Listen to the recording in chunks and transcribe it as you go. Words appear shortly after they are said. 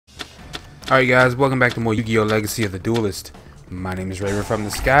Alright guys, welcome back to more Yu-Gi-Oh! Legacy of the Duelist. My name is Raven from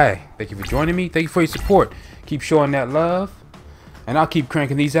the Sky. Thank you for joining me. Thank you for your support. Keep showing that love. And I'll keep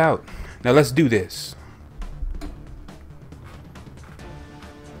cranking these out. Now let's do this.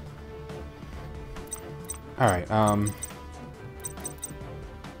 Alright, of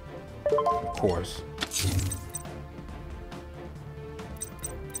course.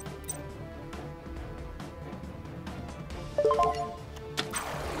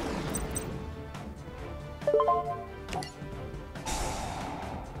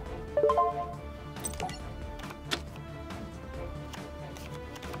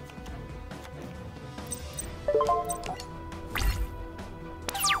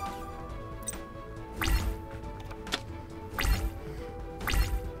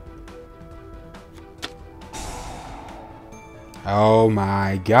 Oh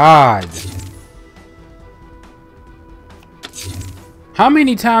my god. How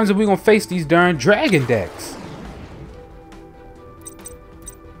many times are we gonna face these darn dragon decks?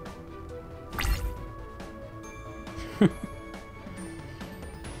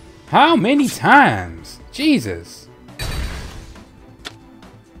 How many times? Jesus.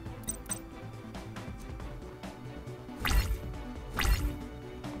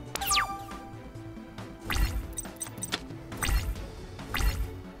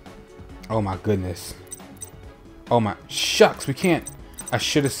 Oh my goodness. Oh my shucks, we can't. I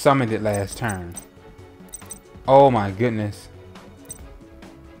should have summoned it last turn. Oh my goodness.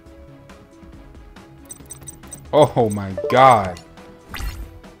 Oh my god.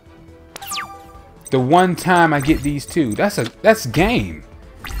 The one time I get these two, that's game.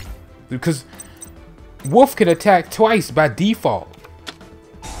 Because Wolf can attack twice by default.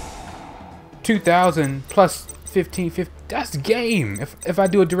 2000 plus 1550. That's game. If I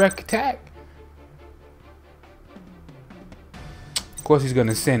do a direct attack. Of course he's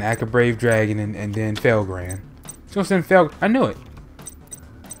gonna send Brave Dragon and then Felgran. He's gonna send Fel. I knew it.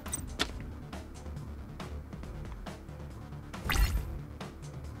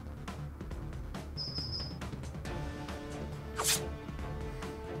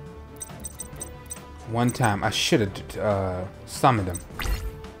 One time I should have summoned him.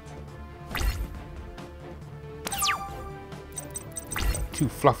 Two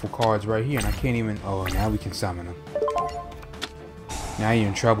Fluffal cards right here, and I can't even. Oh, now we can summon them. Now you're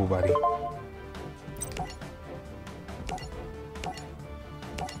in trouble, buddy.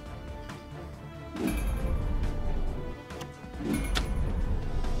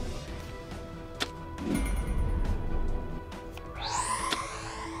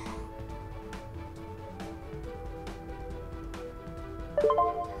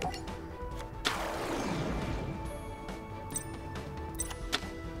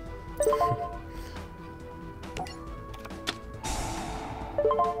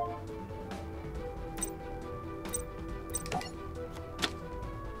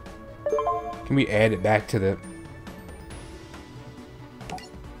 Can we add it back to the...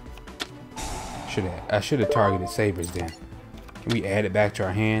 I should have targeted sabers then. Can we add it back to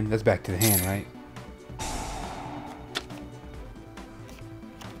our hand? That's back to the hand, right?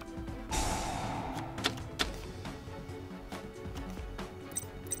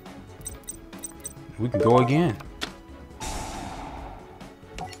 We can go again.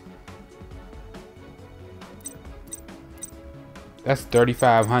 That's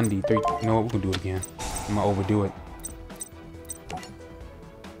 3,500. You know what? We can do it again. I'm gonna overdo it.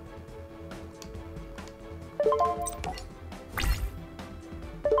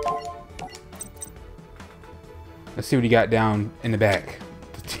 Let's see what he got down in the back.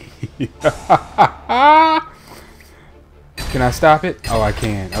 Can I stop it? Oh, I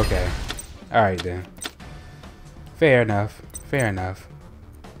can. Okay. All right then. Fair enough. Fair enough.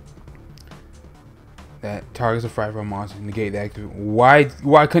 That targets a frightful monster. Negate the active. Why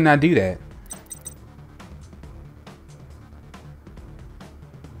couldn't I do that?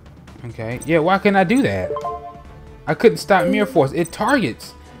 Okay. Yeah, why couldn't I do that? I couldn't stop Mirror Force. It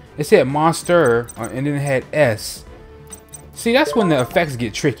targets. It said monster and then it had S. See, that's when the effects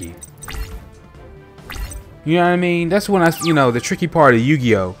get tricky. You know what I mean? That's when the tricky part of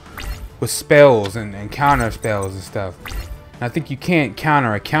Yu-Gi-Oh! With spells and counter spells and stuff. And I think you can't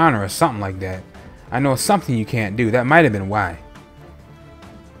counter a counter or something like that. I know something you can't do. That might have been why.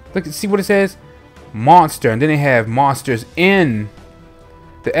 Look, see what it says? Monster. And then they have monsters in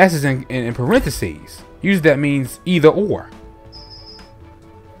the S's in parentheses. Usually that means either or.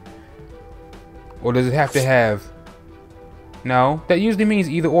 Or does it have to have... No, that usually means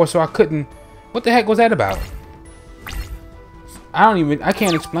either or, so I couldn't... What the heck was that about? I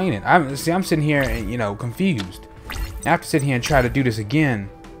can't explain it. I'm sitting here and, confused. I have to sit here and try to do this again.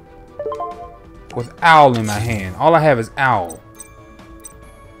 with owl in my hand. All I have is owl.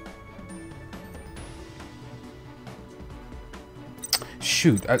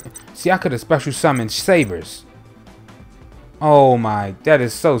 Shoot. See, I could have special summoned sabers. Oh my, that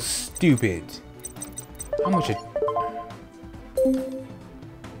is so stupid. How much?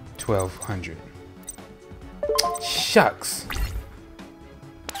 1,200. Shucks.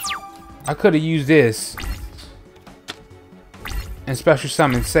 I could have used this and special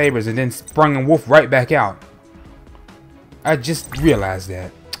summoned sabers and then sprung a wolf right back out. I just realized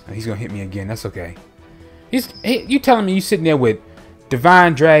that. He's gonna hit me again. That's okay. You telling me you sitting there with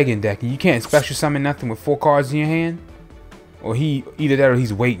Divine Dragon deck and you can't special summon nothing with 4 cards in your hand? Or either that or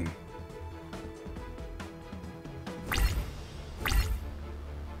he's waiting.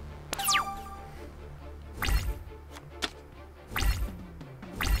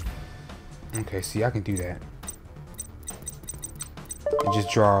 Okay, see, I can do that. And just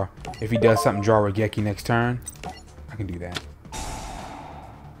draw. If he does something, draw Regeki next turn. I can do that.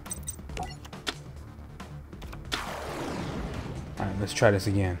 Alright, let's try this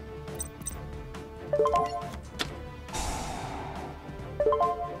again.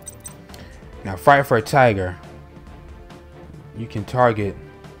 Now, fight for a tiger. You can target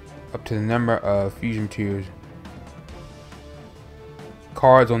up to the number of fusion materials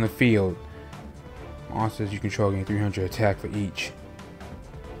cards on the field. Monsters you control gain 300 attack for each.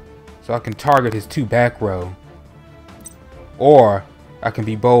 So I can target his 2 back row. Or I can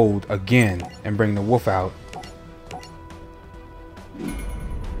be bold again and bring the wolf out.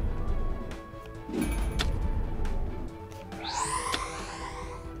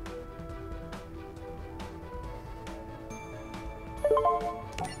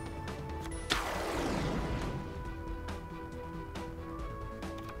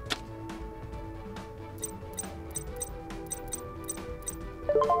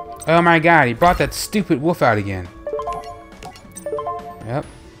 Oh my god, he brought that stupid wolf out again. Yep.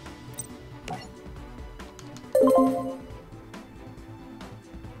 Oh,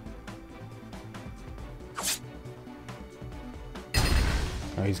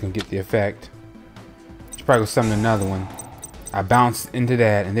 he's gonna get the effect. He's probably gonna summon another one. I bounce into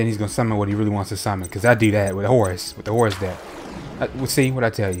that, and then he's gonna summon what he really wants to summon. Cause I do that with a horse, with the horse deck. We'll see what I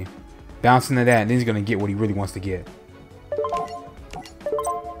tell you. Bounce into that, and then he's gonna get what he really wants to get.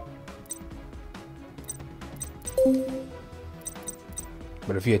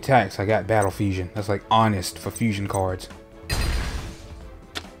 But if he attacks, I got Battle Fusion. That's like honest for fusion cards.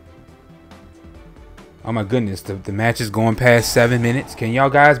 Oh my goodness, the match is going past 7 minutes. Can y'all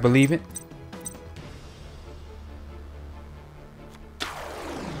guys believe it?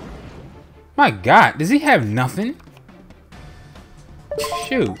 My god, does he have nothing?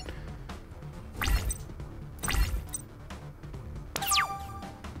 Shoot.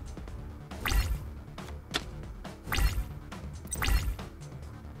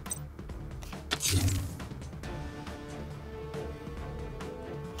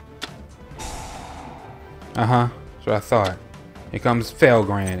 Uh-huh. That's what I thought. Here comes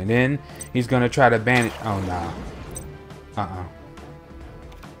Felgrand, and then he's gonna try to banish. Oh no. Uh-uh.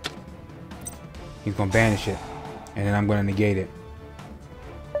 He's gonna banish it, and then I'm gonna negate it.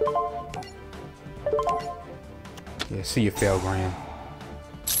 Yeah, see you, Felgrand.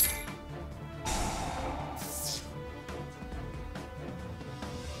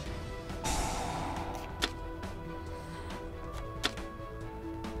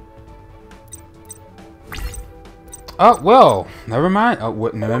 Oh, well, never mind. Oh,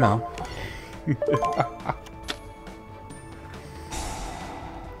 what? No, no, no.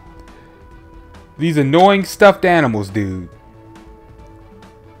 These annoying stuffed animals, dude.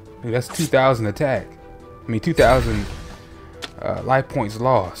 Dude, that's 2,000 attack. I mean, 2,000 life points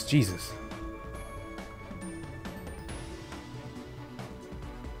lost. Jesus.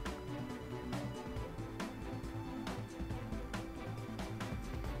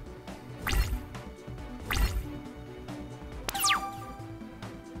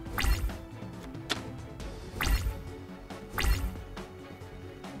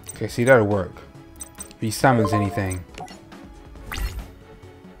 Okay, see, that'll work. If he summons anything.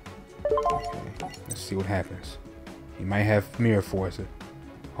 Okay, let's see what happens. He might have Mirror Force.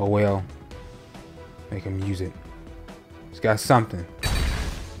 Oh well. Make him use it. He's got something.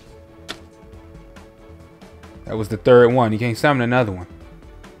 That was the 3rd one. He can't summon another one.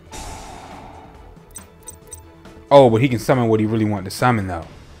 Oh, but he can summon what he really wanted to summon, though.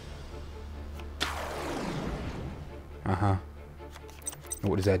 Uh-huh.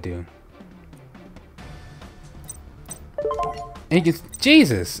 What does that do? And he gets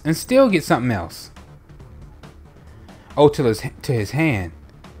Jesus and still get something else. Oh, to his hand.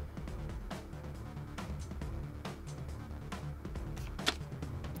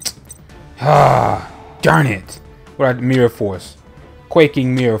 Ah, darn it. What are Mirror Force?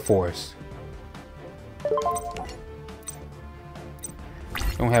 Quaking Mirror Force.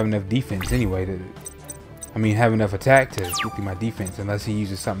 Don't have enough defense anyway to... I mean, have enough attack to get through my defense unless he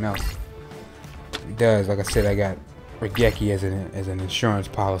uses something else. He does. Like I said, I got Regeki as an insurance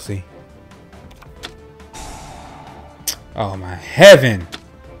policy. Oh my heaven!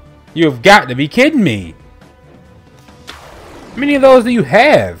 You have got to be kidding me! How many of those do you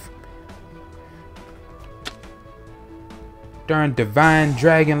have? Darn Divine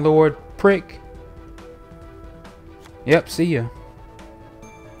Dragon Lord prick. Yep, see ya.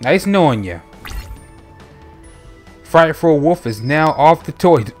 Nice knowing ya. Frightful Wolf is now off the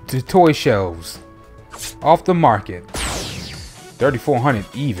toy shelves. Off the market. 3,400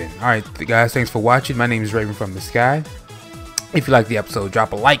 even. Alright guys, thanks for watching. My name is Raven from the Sky. If you like the episode,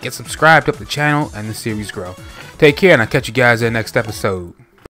 drop a like and subscribe to help the channel and the series grow. Take care, and I'll catch you guys in the next episode.